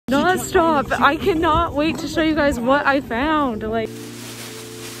cannot stop. I cannot wait to show you guys what I found. Like,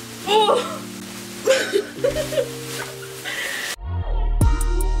 oh.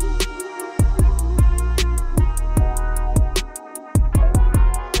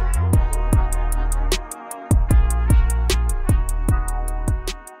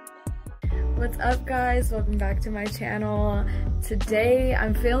 What's up, guys? Welcome back to my channel. Today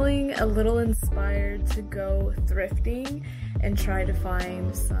I'm feeling a little inspired to go thrifting and try to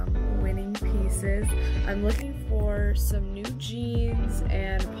find some winning pieces. I'm looking for some new jeans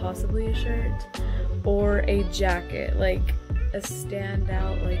and possibly a shirt or a jacket, like a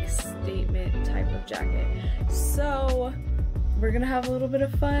standout, like statement type of jacket. So we're gonna have a little bit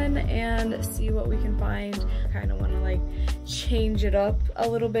of fun and see what we can find. Kind of want to like change it up a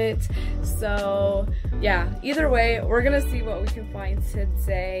little bit. So yeah, either way, we're gonna see what we can find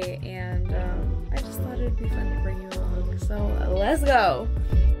today, and I just thought it would be fun to bring you along. So let's go.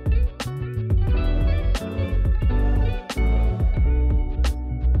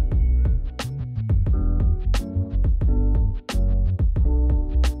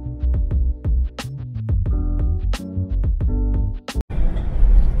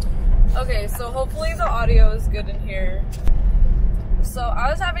 Okay, so hopefully the audio is good in here. So I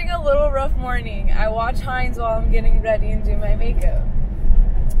was having a little rough morning. I watch Hines while I'm getting ready and do my makeup.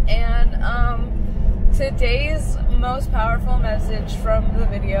 And today's most powerful message from the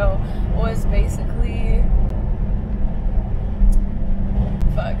video was basically,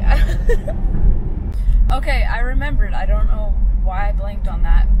 fuck. Okay, I remembered. I don't know why I blanked on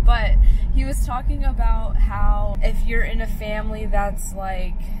that, but he was talking about how if you're in a family that's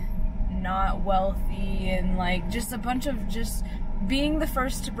like not wealthy and like just a bunch of just being the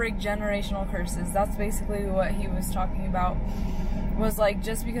first to break generational curses, that's basically what he was talking about. Was like,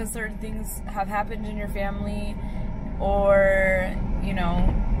 just because certain things have happened in your family, or you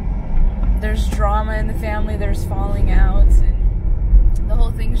know, there's drama in the family, there's falling out, and the whole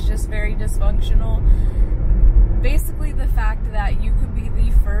thing's just very dysfunctional. Basically the fact that you could be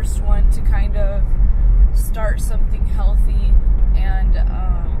the first one to kind of start something healthy and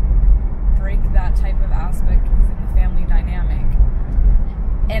break that type of aspect within the family dynamic.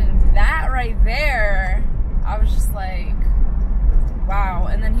 And that right there, I was just like, wow.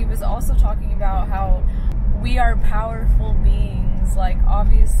 And then he was also talking about how we are powerful beings. Like,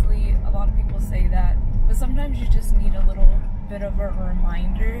 obviously a lot of people say that, but sometimes you just need a little bit of a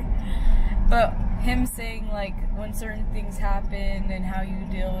reminder. But him saying like when certain things happen and how you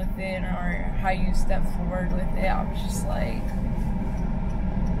deal with it or how you step forward with it, I was just like,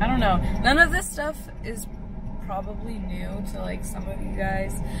 I don't know. None of this stuff is probably new to like some of you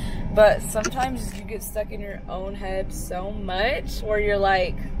guys, but sometimes you get stuck in your own head so much where you're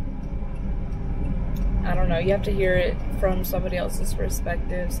like, I don't know, you have to hear it from somebody else's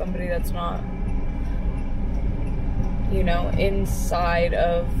perspective, somebody that's not, you know, inside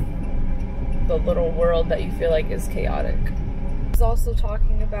of the little world that you feel like is chaotic. He's also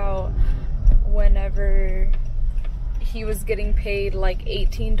talking about whenever he was getting paid like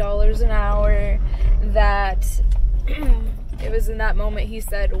 $18 an hour, that it was in that moment he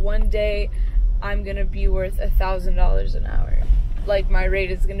said, one day I'm gonna be worth $1,000 an hour. Like, my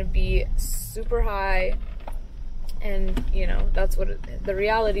rate is gonna be super high, and you know, that's what the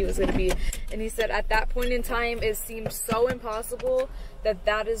reality was gonna be. And he said at that point in time it seemed so impossible that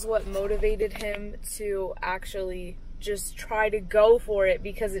that is what motivated him to actually just try to go for it,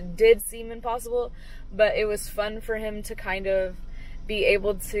 because it did seem impossible, but it was fun for him to kind of be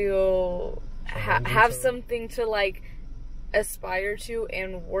able to have something to like aspire to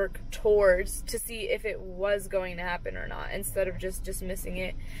and work towards to see if it was going to happen or not, instead of just dismissing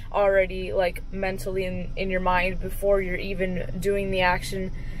it already like mentally in your mind before you're even doing the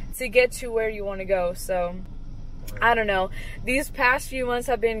action to get to where you want to go. So I don't know, these past few months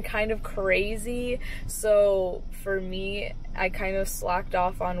have been kind of crazy, so for me, I kind of slacked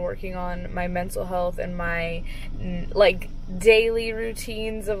off on working on my mental health and my like daily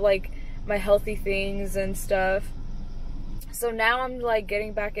routines of like my healthy things and stuff. So now I'm like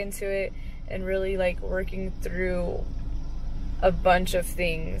getting back into it and really like working through a bunch of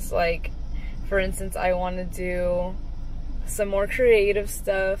things. Like, for instance, I want to do some more creative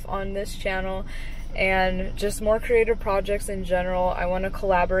stuff on this channel and just more creative projects in general. I want to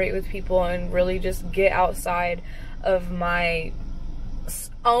collaborate with people and really just get outside of my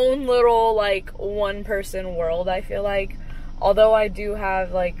own little like one person world. I feel like, although I do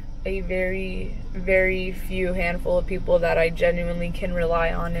have like a very few handful of people that I genuinely can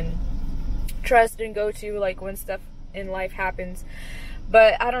rely on and trust and go to like when stuff in life happens,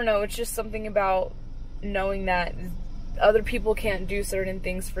 but I don't know, it's just something about knowing that other people can't do certain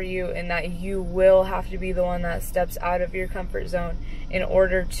things for you, and that you will have to be the one that steps out of your comfort zone in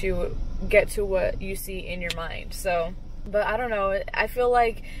order to get to what you see in your mind. So, but I don't know, I feel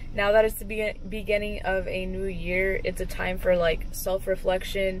like now that it's the beginning of a new year, it's a time for like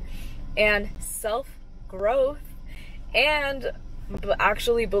self-reflection and self-growth, and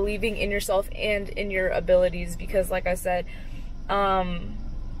actually believing in yourself and in your abilities, because like I said,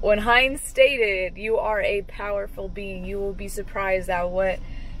 when Heinz stated, you are a powerful being. You will be surprised at what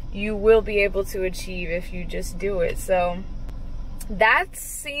you will be able to achieve if you just do it. So that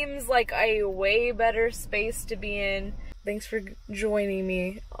seems like a way better space to be in. Thanks for joining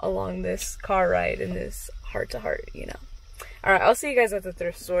me along this car ride and this heart-to-heart, you know. Alright, I'll see you guys at the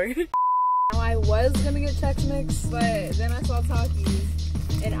thrift store. Now, I was gonna get Chex Mix, but then I saw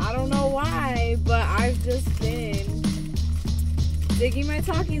Takis. And I don't know why, but I've just been digging my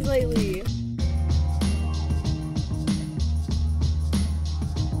Takis lately.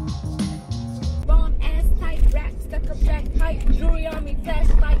 Bomb ass tight, rap stuck up back tight, jewelry on me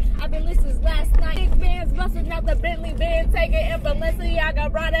flashlight. I've been listening last night. Big bands busting out the Bentley van, taking it from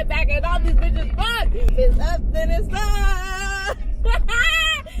Balenciaga, brought it back, and all these bitches fuck. If it's up, then it's up.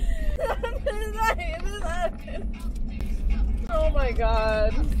 Oh my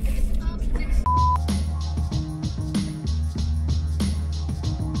god.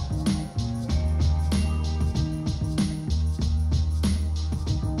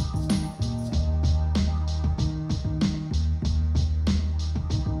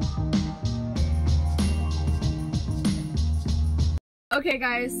 Okay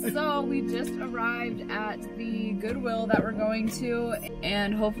guys, so we just arrived at the Goodwill that we're going to,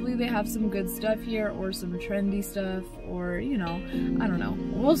 and hopefully they have some good stuff here or some trendy stuff, or you know, I don't know.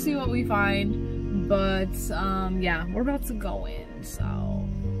 We'll see what we find, but yeah, we're about to go in, so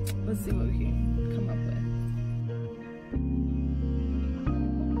let's see what we can come up with.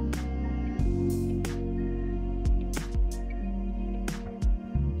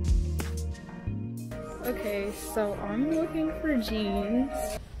 Okay, so I'm looking for jeans.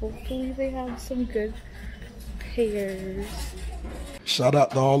 Hopefully they have some good pairs. Shout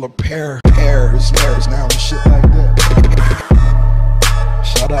out to all the pairs now and shit like that.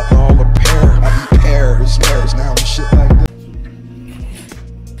 Shout out to all the I eat pears now and shit like that.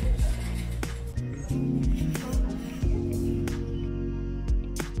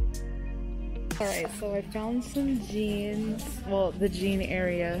 Alright, so I found some jeans, well, the jean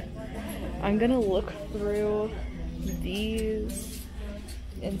area. I'm gonna look through these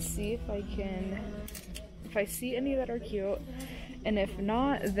and see if I see any that are cute, and if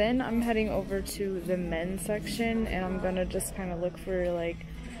not, then I'm heading over to the men's section, and I'm gonna just kind of look for like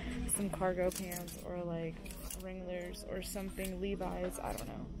some cargo pants or like Wranglers or something, Levi's, I don't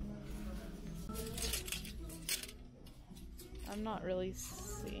know. I'm not really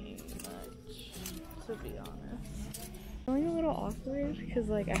seeing much, to be honest. Feeling a little awkward because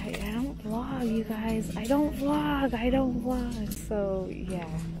like I don't vlog, you guys. I don't vlog. So yeah.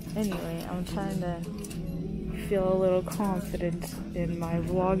 Anyway, I'm trying to feel a little confident in my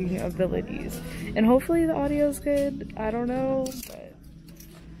vlogging abilities, and hopefully the audio's good. I don't know, but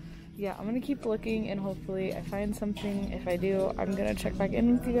yeah, I'm gonna keep looking and hopefully I find something. If I do, I'm gonna check back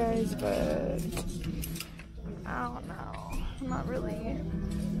in with you guys, but I don't know. I'm not really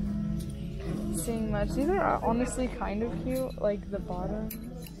seeing much. These are honestly kind of cute. Like the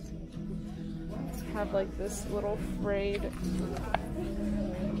bottoms have like this little frayed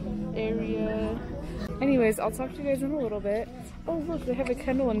area. Anyways, I'll talk to you guys in a little bit. Oh look, they have a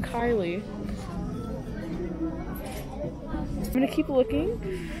Kendall and Kylie. I'm gonna keep looking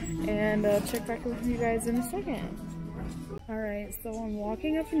and check back with you guys in a second. Alright, so I'm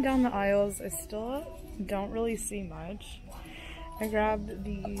walking up and down the aisles. I still don't really see much. I grabbed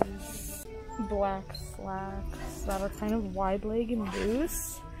these black slacks that are kind of wide leg and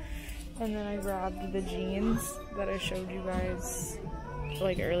loose, and then I grabbed the jeans that I showed you guys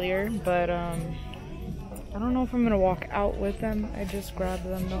like earlier, but I don't know if I'm gonna walk out with them. I just grabbed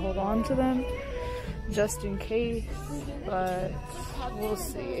them to hold on to them just in case, but we'll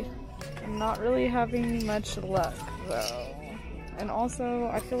see. I'm not really having much luck though. And also,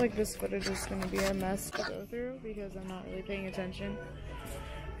 I feel like this footage is going to be a mess to go through because I'm not really paying attention.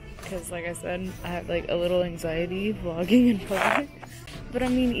 Because, like I said, I have like a little anxiety vlogging in public. But I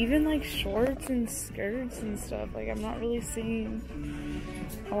mean, even like shorts and skirts and stuff, like I'm not really seeing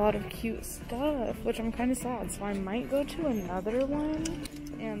a lot of cute stuff, which I'm kind of sad. So I might go to another one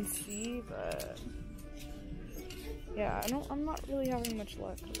and see, but yeah, I'm not really having much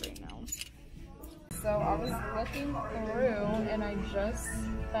luck right now. So I was looking through and I just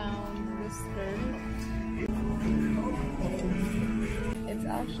found this skirt. It's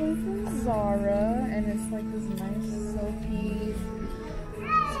actually from Zara, and it's like this nice silky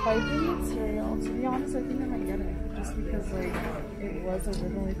spiky material. To be honest, I think I might get it just because like it was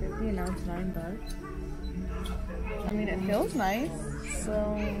originally $50 and now it's $9. I mean, it feels nice,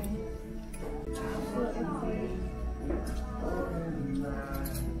 so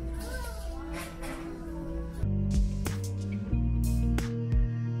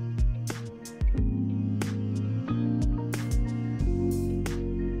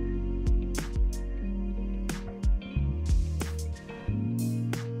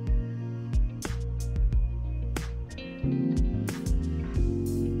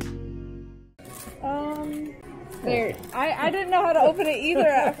there. I didn't know how to open it either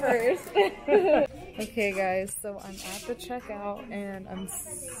at first. Okay guys, so I'm at the checkout and I'm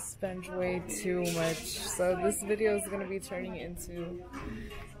spent way too much. So this video is going to be turning into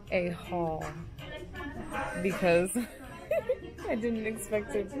a haul because I didn't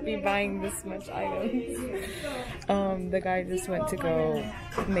expect to be buying this much items. The guy just went to go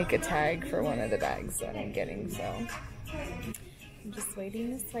make a tag for one of the bags that I'm getting, so I'm just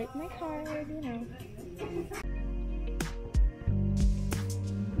waiting to swipe my card, you know.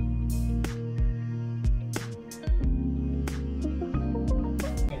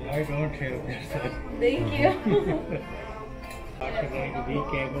 I don't have this. Thank you. After like a week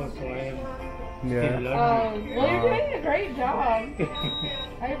ago, so I am Yeah. still learning. Well, you're doing a great job.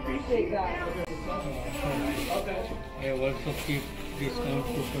 I appreciate that. I also keep discount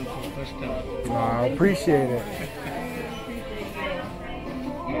coupon for customer. I appreciate it.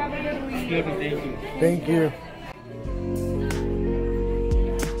 You have a good week. Here, thank you. Thank you.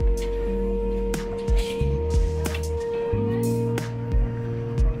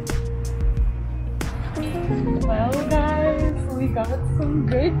 Well guys, we got some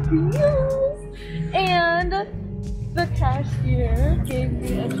good deals and the cashier gave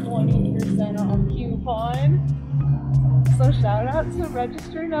me a 20% off coupon. So shout out to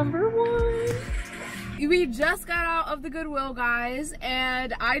register number 1. We just got out of the Goodwill, guys,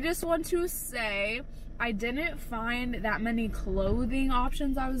 and I just want to say I didn't find that many clothing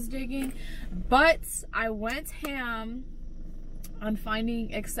options I was digging, but I went ham on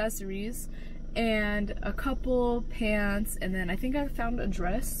finding accessories and a couple pants, and then I think I found a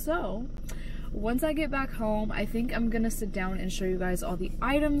dress. So once I get back home, I think I'm gonna sit down and show you guys all the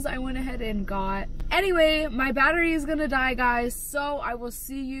items I went ahead and got. Anyway, my battery is gonna die, guys, so I will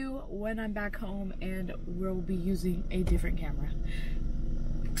see you when I'm back home and we'll be using a different camera.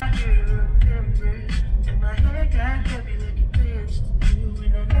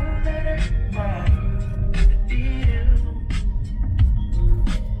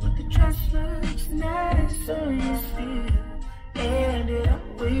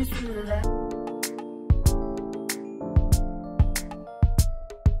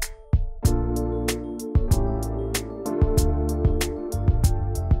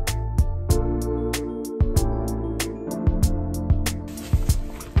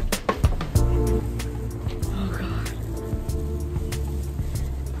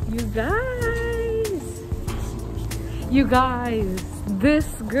 You guys, this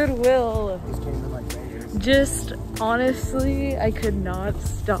Goodwill, just honestly, I could not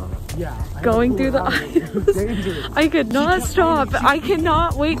stop going through the aisles. I could not stop. I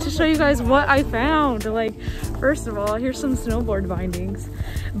cannot wait to show you guys what I found. Like, first of all, here's some snowboard bindings,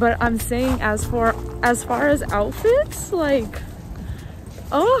 but I'm saying as far as outfits, like,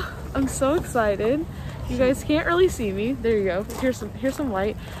 oh, I'm so excited. You guys can't really see me. There you go. Here's some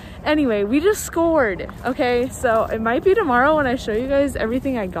light. Anyway, we just scored, okay? So it might be tomorrow when I show you guys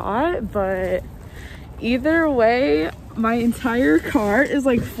everything I got, but either way, my entire cart is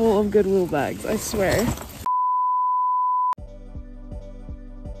like full of Goodwill bags, I swear.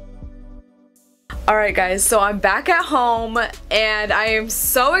 Alright guys, so I'm back at home and I am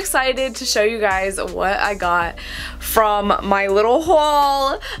so excited to show you guys what I got from my little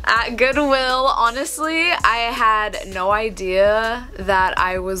haul at Goodwill. Honestly, I had no idea that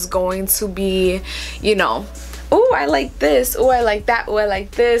I was going to be, you know, oh, I like this, oh, I like that, oh, I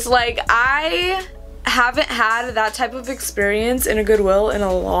like this. Like, I haven't had that type of experience in a Goodwill in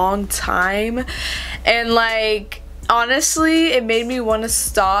a long time, and like, honestly, it made me want to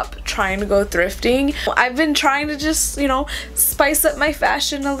stop trying to go thrifting. I've been trying to just, you know, spice up my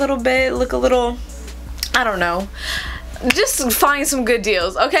fashion a little bit, look a little, I don't know, just find some good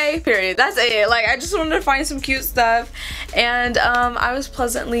deals, okay? Period. That's it. Like, I just wanted to find some cute stuff, and I was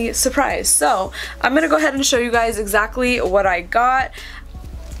pleasantly surprised. So I'm gonna go ahead and show you guys exactly what I got.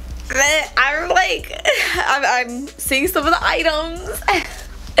 I'm seeing some of the items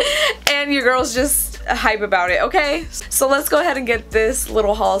and your girl's just hype about it, okay? So let's go ahead and get this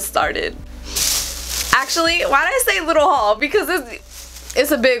little haul started. Actually, why did I say little haul? Because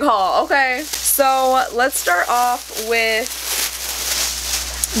it's a big haul, okay? So let's start off with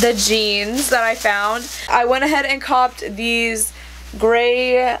the jeans that I found. I went ahead and copped these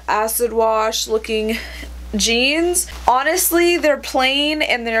gray acid wash looking jeans. Honestly, they're plain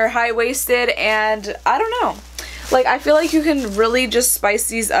and they're high-waisted, and I don't know. Like, I feel like you can really just spice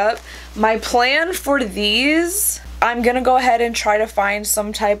these up. My plan for these, I'm gonna go ahead and try to find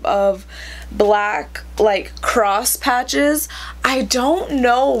some type of black, like, cross patches. I don't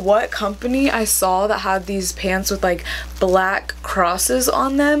know what company I saw that had these pants with, like, black crosses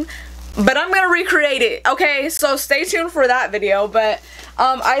on them, but I'm gonna recreate it, okay? So stay tuned for that video. But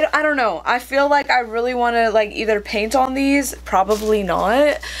I don't know. I feel like I really want to, like, either paint on these, probably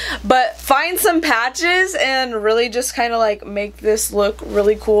not, but find some patches and really just kind of like make this look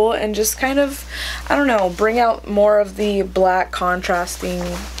really cool and just kind of, I don't know, bring out more of the black contrasting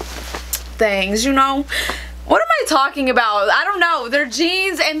things, you know? What am I talking about? I don't know. They're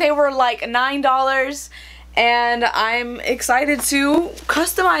jeans and they were like $9. And I'm excited to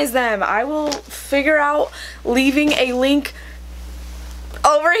customize them. I will figure out leaving a link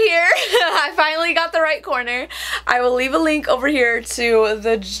over here. I finally got the right corner. I will leave a link over here to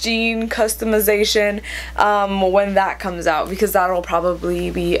the jean customization when that comes out, because that'll probably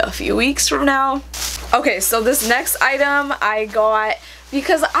be a few weeks from now. Okay, so this next item I got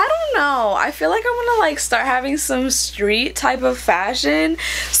because I don't know, I feel like I want to like start having some street type of fashion.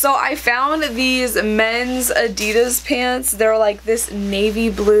 So I found these men's Adidas pants. They're like this navy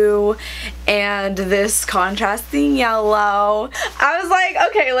blue and this contrasting yellow. I was like,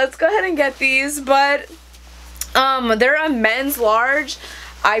 okay, let's go ahead and get these, but they're a men's large.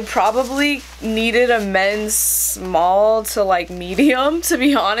 I probably needed a men's small to like medium, to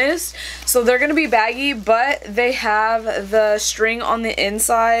be honest. So they're gonna be baggy, but they have the string on the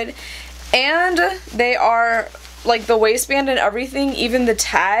inside and they are like the waistband and everything, even the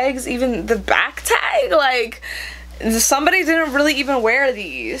tags, even the back tag, like somebody didn't really even wear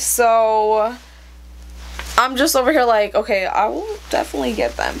these. So I'm just over here like, okay, I will definitely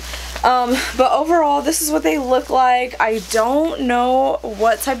get them. But overall, this is what they look like. I don't know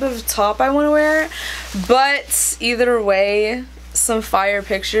what type of top I want to wear, but either way, some fire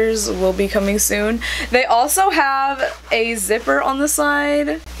pictures will be coming soon. They also have a zipper on the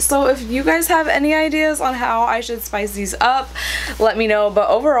side, so if you guys have any ideas on how I should spice these up, let me know. But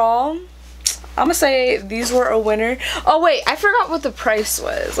overall, I'm gonna say these were a winner. Oh wait, I forgot what the price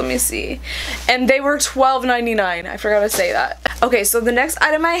was. Let me see. And they were $12.99. I forgot to say that. Okay, so the next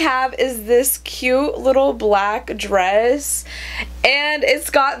item I have is this cute little black dress. And it's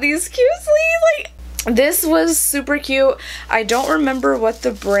got these cute sleeves. Like, this was super cute. I don't remember what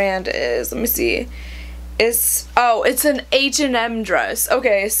the brand is. Let me see. It's an H&M dress.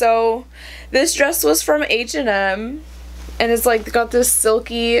 Okay, so this dress was from H&M. And it's like got this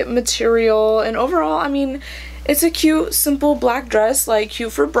silky material, and overall, I mean, it's a cute, simple black dress, like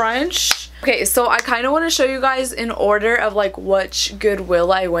cute for brunch. Okay, so I kind of want to show you guys in order of like which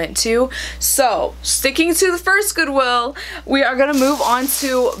Goodwill I went to. So, sticking to the first Goodwill, we are going to move on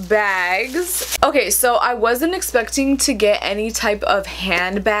to bags. Okay, so I wasn't expecting to get any type of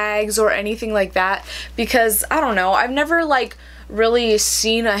handbags or anything like that because, I don't know, I've never like really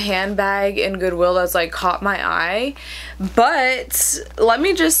seen a handbag in Goodwill that's like caught my eye. But let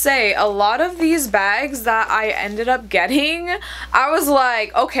me just say, a lot of these bags that I ended up getting, I was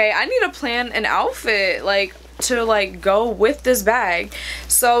like, okay, I need to plan an outfit like to like go with this bag.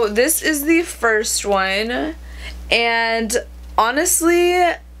 So this is the first one, and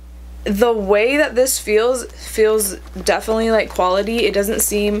honestly, the way that this feels definitely like quality. It doesn't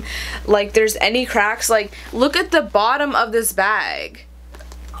seem like there's any cracks. Like, look at the bottom of this bag.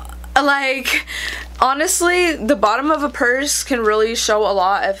 Like, honestly, the bottom of a purse can really show a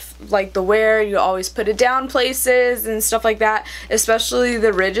lot of like the wear. You always put it down places and stuff like that, especially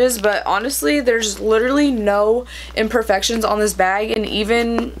the ridges. But honestly, there's literally no imperfections on this bag, and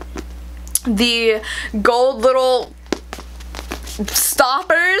even the gold little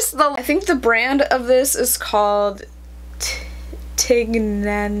stoppers. I think the brand of this is called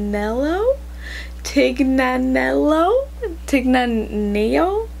Tignanello.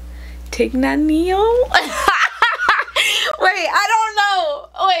 Wait, I don't know.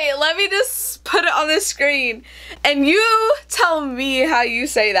 Wait, let me just put it on the screen and you tell me how you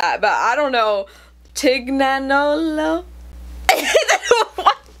say that, but I don't know. Tignanello.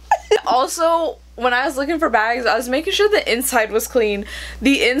 Also, when I was looking for bags, I was making sure the inside was clean.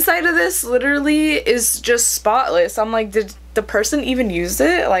 The inside of this literally is just spotless. I'm like, the person even used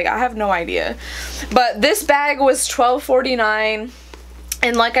it. Like, I have no idea. But this bag was $12.49,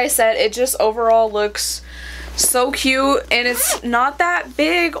 and like I said, it just overall looks so cute, and it's not that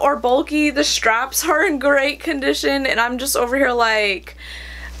big or bulky. The straps are in great condition, and I'm just over here like,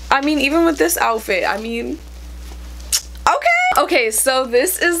 I mean, even with this outfit, I mean, okay, so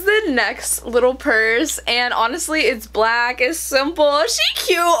this is the next little purse, and honestly, it's black, it's simple, she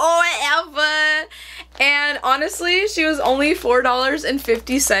cute, oh whatever. And honestly, she was only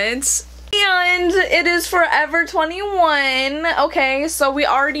 $4.50. And it is Forever 21. Okay, so we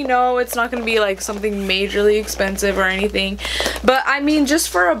already know it's not gonna be like something majorly expensive or anything, but I mean, just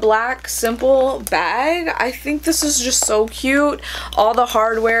for a black simple bag, I think this is just so cute. All the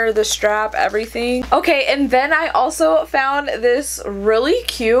hardware, the strap, everything. Okay, and then I also found this really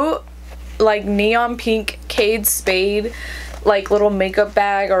cute like neon pink Kate Spade like little makeup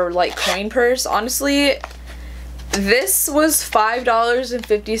bag or like coin purse. Honestly, this was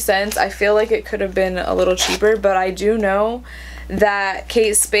 $5.50. I feel like it could have been a little cheaper, but I do know that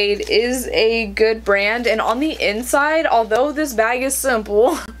Kate Spade is a good brand. And on the inside, although this bag is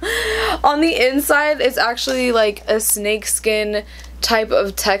simple, on the inside it's actually like a snakeskin type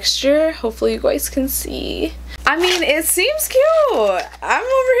of texture. Hopefully you guys can see. I mean, it seems cute. I'm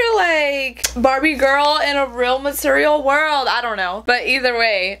over here like Barbie girl in a real material world. I don't know, but either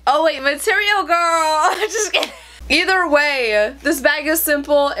way. Oh wait, material girl. Just kidding. Either way, this bag is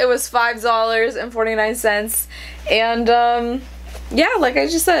simple. It was $5.49, and yeah, like I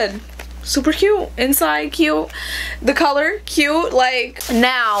just said, super cute. Inside cute, the color cute. Like,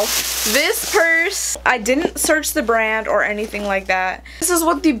 now this purse, I didn't search the brand or anything like that. This is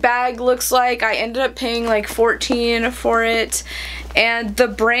what the bag looks like. I ended up paying like $14 for it, and the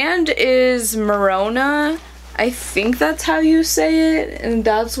brand is Morona. I think that's how you say it, and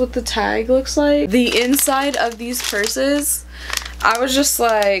that's what the tag looks like. The inside of these purses, I was just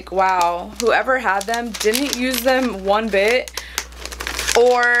like, wow, whoever had them didn't use them one bit,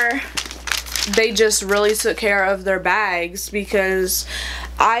 or they just really took care of their bags, because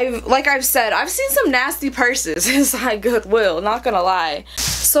like I've said, I've seen some nasty purses inside Goodwill, not gonna lie.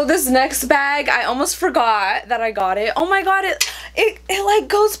 So this next bag, I almost forgot that I got it. Oh my god, it like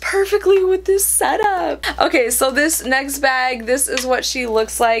goes perfectly with this setup. Okay, so this next bag, this is what she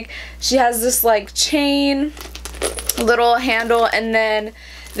looks like. She has this like chain, little handle, and then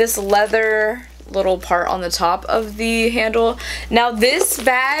this leather little part on the top of the handle. Now this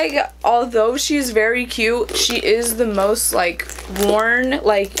bag, although she's very cute, she is the most like worn.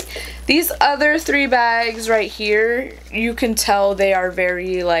 Like these other three bags right here, you can tell they are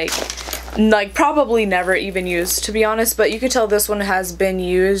very like probably never even used, to be honest, but you can tell this one has been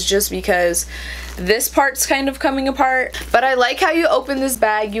used just because this part's kind of coming apart. But I like how you open this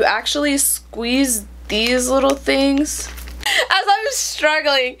bag, you actually squeeze these little things. As I'm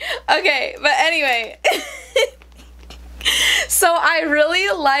struggling. Okay, but anyway. So I really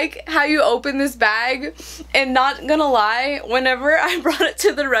like how you open this bag, and not gonna lie, whenever I brought it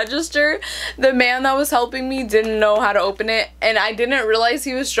to the register, the man that was helping me didn't know how to open it, and I didn't realize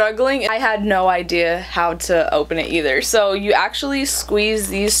he was struggling. I had no idea how to open it either. So you actually squeeze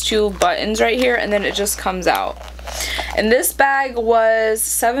these two buttons right here, and then it just comes out. And this bag was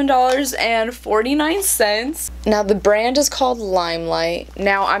 $7.49. Now the brand is called Limelight.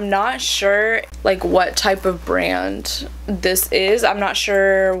 Now I'm not sure like what type of brand this is. I'm not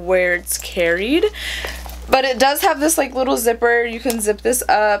sure where it's carried, but it does have this like little zipper. You can zip this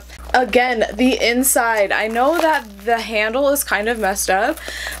up. Again, the inside, I know that the handle is kind of messed up,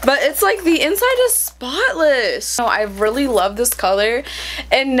 but it's like the inside is spotless. So I really love this color,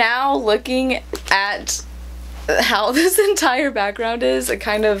 and now looking at how this entire background is, it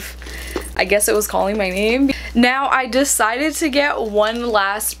kind of, I guess it was calling my name. Now I decided to get one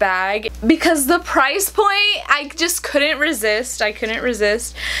last bag because the price point, I just couldn't resist. I couldn't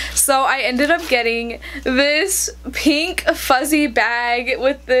resist. So I ended up getting this pink fuzzy bag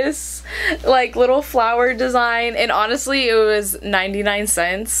with this like little flower design, and honestly it was 99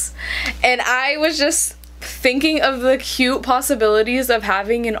 cents. And I was just thinking of the cute possibilities of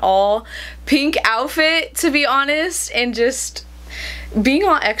having an all pink outfit, to be honest, and just being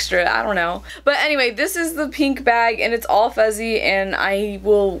all extra, I don't know. But anyway, this is the pink bag, and it's all fuzzy, and I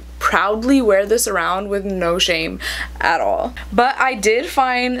will proudly wear this around with no shame at all. But I did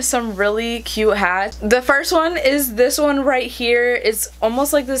find some really cute hats. The first one is this one right here. It's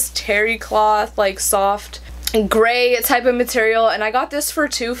almost like this terry cloth, like soft gray type of material, and I got this for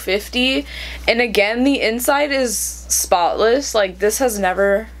 $2.50, and again the inside is spotless. Like this has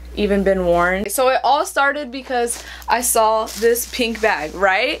never even been worn. So it all started because I saw this pink bag,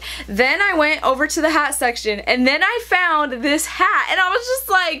 right? Then I went over to the hat section and then I found this hat and I was just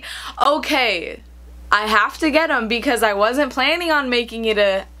like, okay, I have to get them because I wasn't planning on making it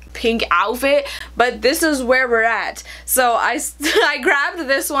a pink outfit, but this is where we're at. So I grabbed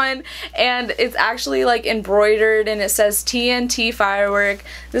this one and it's actually like embroidered and it says TNT firework.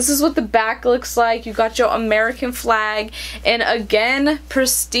 This is what the back looks like. You got your American flag and again,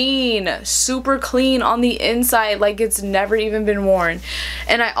 pristine, super clean on the inside, like it's never even been worn.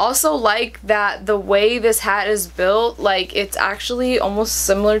 And I also like that the way this hat is built, like it's actually almost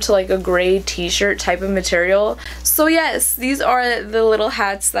similar to like a gray t-shirt type of material. So yes, these are the little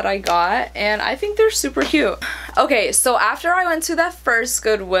hats that I got and I think they're super cute. Okay, so after I went to that first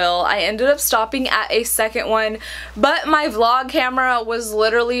Goodwill, I ended up stopping at a second one, but my vlog camera was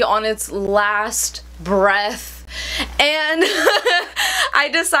literally on its last breath. And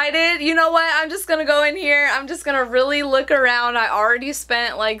I decided, you know what, I'm just gonna go in here, I'm just gonna really look around. I already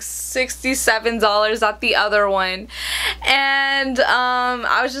spent like $67 at the other one and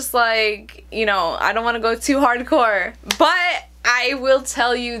I was just like, you know, I don't want to go too hardcore, but I will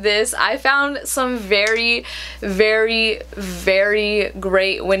tell you this, I found some very, very, very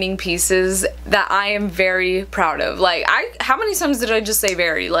great winning pieces that I am very proud of. Like, how many times did I just say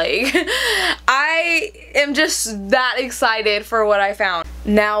very? Like, I am just that excited for what I found.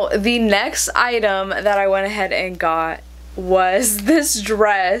 Now, the next item that I went ahead and got was this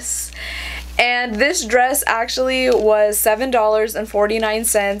dress. And this dress actually was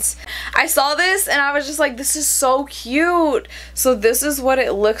 $7.49. I saw this and I was just like, this is so cute. So this is what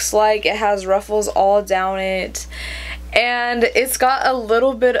it looks like. It has ruffles all down it. And it's got a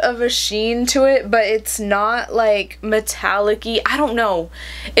little bit of a sheen to it, but it's not like metallic-y. I don't know.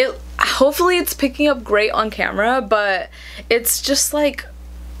 Hopefully it's picking up great on camera, but it's just like,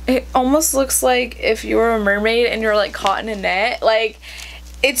 it almost looks like if you were a mermaid and you're like caught in a net. Like,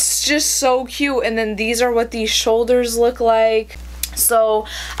 it's just so cute. And then these are what these shoulders look like. So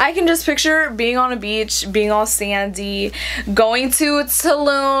I can just picture being on a beach, being all sandy, going to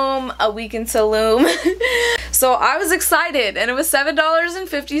Tulum, a week in Tulum. So I was excited and it was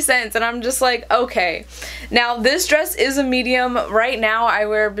 $7.50 and I'm just like, okay. Now this dress is a medium. Right now I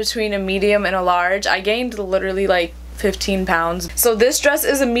wear between a medium and a large. I gained literally like 15 pounds. So this dress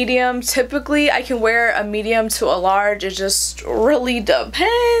is a medium. Typically I can wear a medium to a large. It just really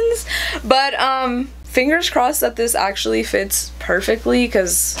depends. But fingers crossed that this actually fits perfectly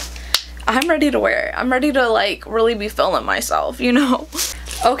because I'm ready to wear it. I'm ready to like really be feeling myself, you know?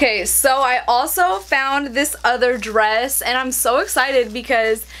 Okay, so I also found this other dress and I'm so excited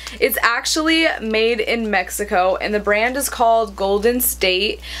because it's actually made in Mexico and the brand is called Golden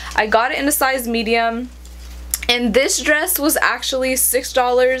State. I got it in a size medium. And this dress was actually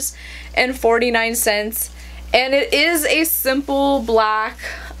 $6.49 and it is a simple black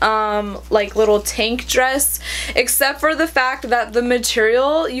like little tank dress, except for the fact that the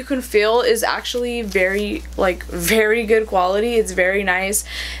material you can feel is actually very good quality. It's very nice,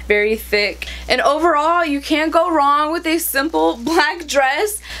 very thick, and overall you can't go wrong with a simple black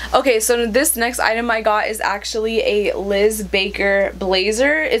dress. Okay, so this next item I got is actually a Liz Baker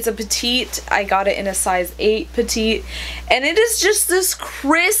blazer. It's a petite. I got it in a size 8 petite and it is just this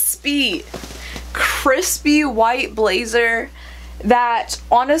crispy white blazer that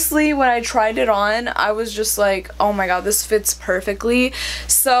honestly when I tried it on I was just like, oh my god, this fits perfectly.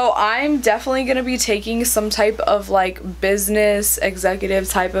 So I'm definitely gonna be taking some type of like business executive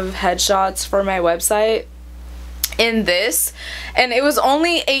type of headshots for my website in this, and it was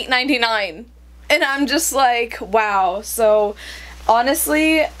only $8.99 and I'm just like, wow. So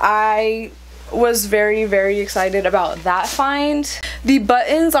honestly I was very, very excited about that find. The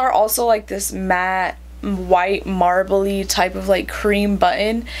buttons are also like this matte white marbly type of like cream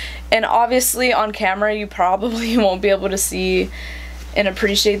button, and obviously on camera you probably won't be able to see and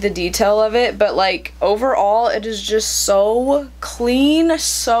appreciate the detail of it, but like overall it is just so clean,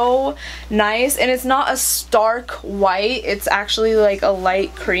 so nice, and it's not a stark white. It's actually like a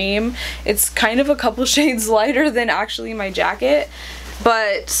light cream. It's kind of a couple shades lighter than actually my jacket.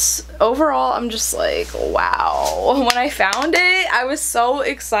 But overall, I'm just like, wow. When I found it, I was so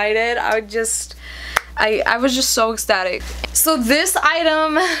excited. I was just so ecstatic. So this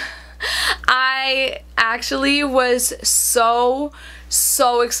item, I actually was so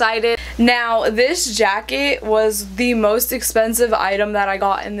excited. Now, this jacket was the most expensive item that I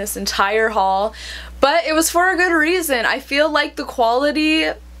got in this entire haul, but it was for a good reason. I feel like the quality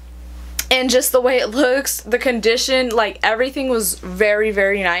and just the way it looks, the condition, like everything was very,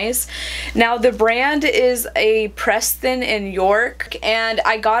 very nice. Now the brand is a Preston in York, and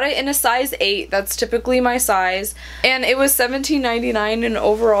I got it in a size 8. That's typically my size, and it was $17.99, and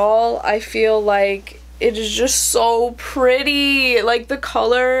overall I feel like it is just so pretty. Like the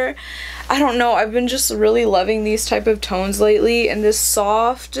color, I don't know, I've been just really loving these type of tones lately, and this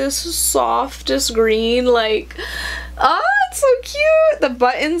softest green, like, oh, it's so cute. The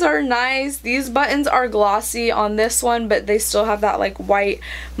buttons are nice. These buttons are glossy on this one, but they still have that like white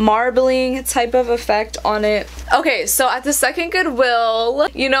marbling type of effect on it. Okay, so at the second Goodwill,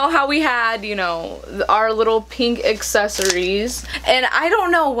 you know how we had, you know, our little pink accessories, and I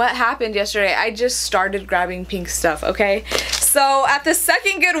don't know what happened yesterday. I just started grabbing pink stuff, okay? So at the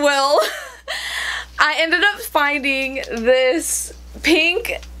second Goodwill, I ended up finding this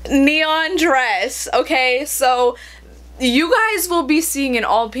pink neon dress, okay? So you guys will be seeing an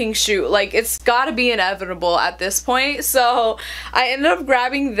all pink shoot. Like, it's gotta be inevitable at this point. So I ended up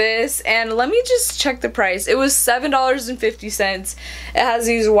grabbing this, and let me just check the price. It was $7.50. It has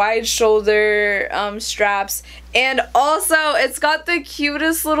these wide shoulder straps, and also it's got the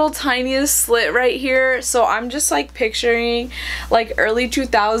cutest little tiniest slit right here. So I'm just like picturing like early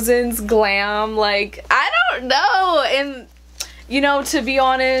 2000s glam, like, I don't know. And you know, to be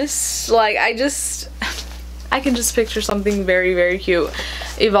honest, like, I can just picture something very, very cute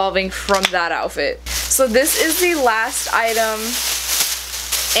evolving from that outfit. So this is the last item,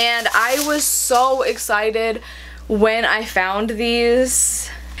 and I was so excited when I found these.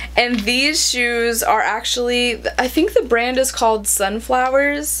 And these shoes are actually, I think the brand is called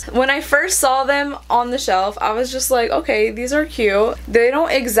Sunflowers. When I first saw them on the shelf, I was just like, okay, these are cute. They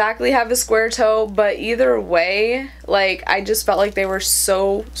don't exactly have a square toe, but either way, like, I just felt like they were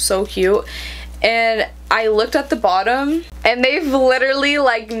so cute. And I looked at the bottom, and they've literally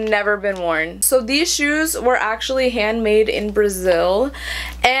like never been worn. So these shoes were actually handmade in Brazil,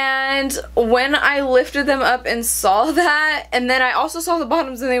 and when I lifted them up and saw that, and then I also saw the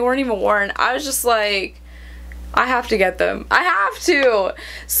bottoms and they weren't even worn, I was just like, I have to get them. I have to.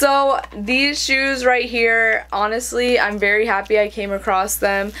 So these shoes right here, honestly, I'm very happy I came across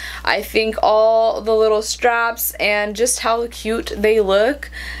them. I think all the little straps and just how cute they look.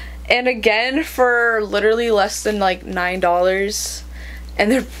 And again, for literally less than like $9,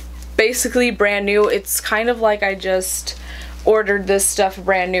 and they're basically brand new. It's kind of like I just ordered this stuff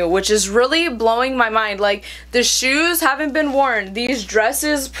brand new, which is really blowing my mind. Like, the shoes haven't been worn, these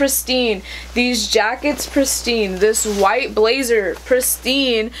dresses pristine, these jackets pristine, this white blazer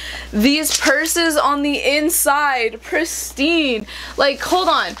pristine, these purses on the inside pristine. Like, hold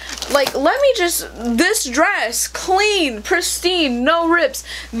on, like, let me just, this dress clean, pristine, no rips.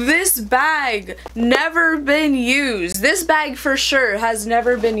 This bag never been used. This bag for sure has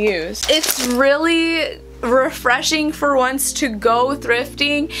never been used. It's really refreshing for once to go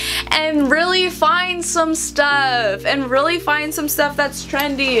thrifting and really find some stuff, and really find some stuff that's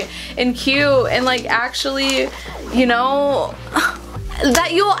trendy and cute, and like actually, you know,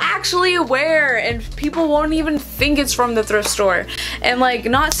 that you'll actually wear and people won't even think it's from the thrift store. And like,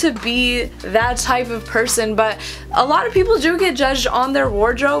 not to be that type of person, but a lot of people do get judged on their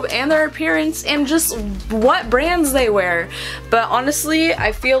wardrobe and their appearance and just what brands they wear. But honestly,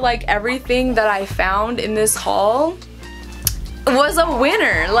 I feel like everything that I found in this haul was a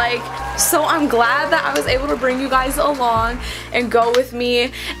winner. Like, so I'm glad that I was able to bring you guys along and go with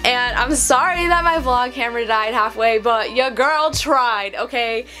me. And I'm sorry that my vlog camera died halfway, but your girl tried,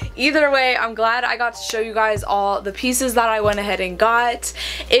 okay? Either way, I'm glad I got to show you guys all the pieces that I went ahead and got.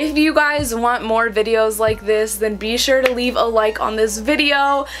 If you guys want more videos like this, then be sure to leave a like on this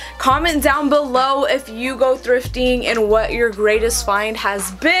video. Comment down below if you go thrifting and what your greatest find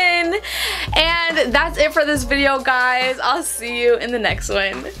has been. And that's it for this video, guys. I'll see you in the next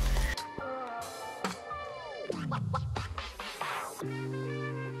one.